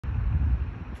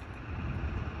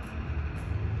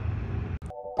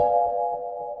Pizza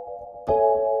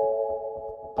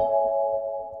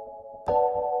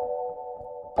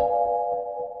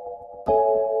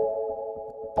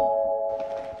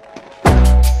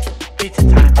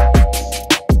time.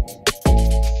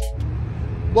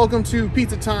 Welcome to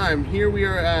Pizza Time. Here we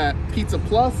are at Pizza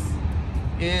Plus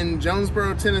in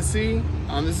Jonesborough, Tennessee.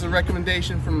 This is a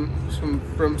recommendation from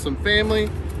some family.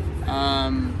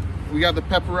 We got the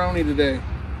pepperoni today.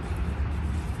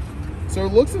 So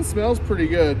it looks and smells pretty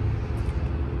good.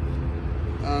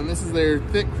 This is their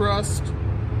thick crust.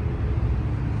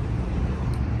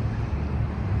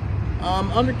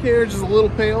 Undercarriage is a little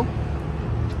pale.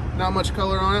 Not much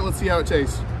color on it. Let's see how it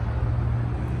tastes.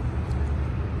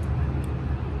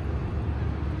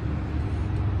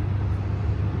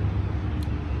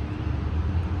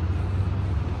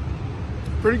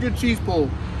 Pretty good cheese pull.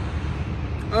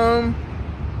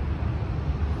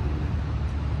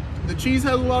 The cheese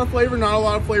has a lot of flavor, not a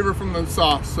lot of flavor from the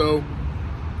sauce, so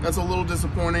that's a little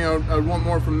disappointing. I would want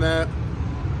more from that.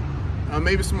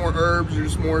 Maybe some more herbs or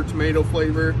just more tomato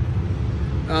flavor.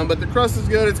 But the crust is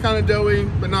good. It's kind of doughy,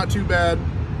 but not too bad.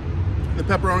 The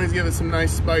pepperonis give it some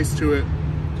nice spice to it.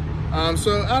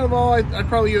 So out of all, I'd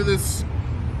probably give this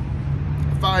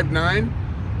a 5.9.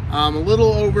 A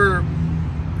little over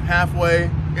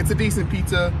halfway. It's a decent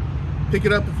pizza. Pick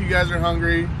it up if you guys are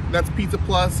hungry. That's Pizza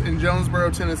Plus in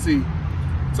Jonesborough, Tennessee.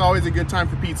 It's always a good time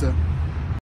for pizza.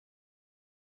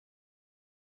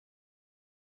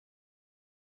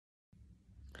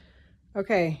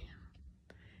 Okay,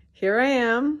 here I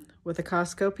am with a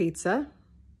Costco pizza,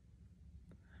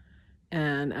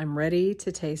 and I'm ready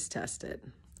to taste test it.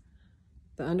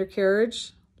 The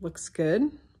undercarriage looks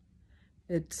good.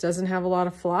 It doesn't have a lot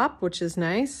of flop, which is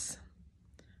nice.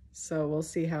 So we'll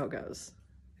see how it goes.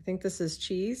 I think this is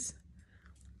cheese.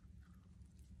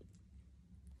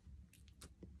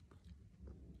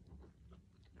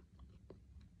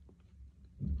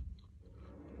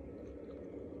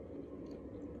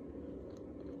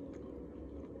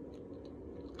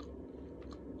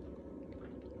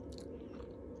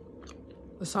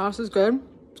 The sauce is good.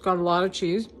 It's got a lot of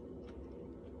cheese.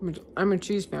 I'm a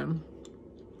cheese fan.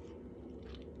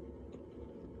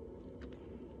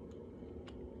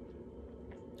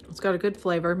 It's got a good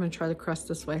flavor. I'm gonna try the crust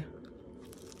this way.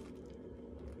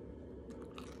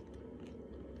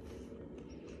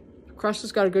 The crust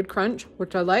has got a good crunch,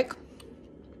 which I like.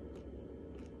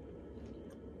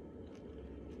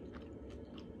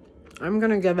 I'm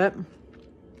gonna give it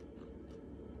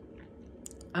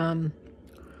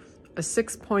a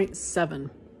 6.7.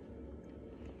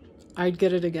 I'd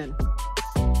get it again.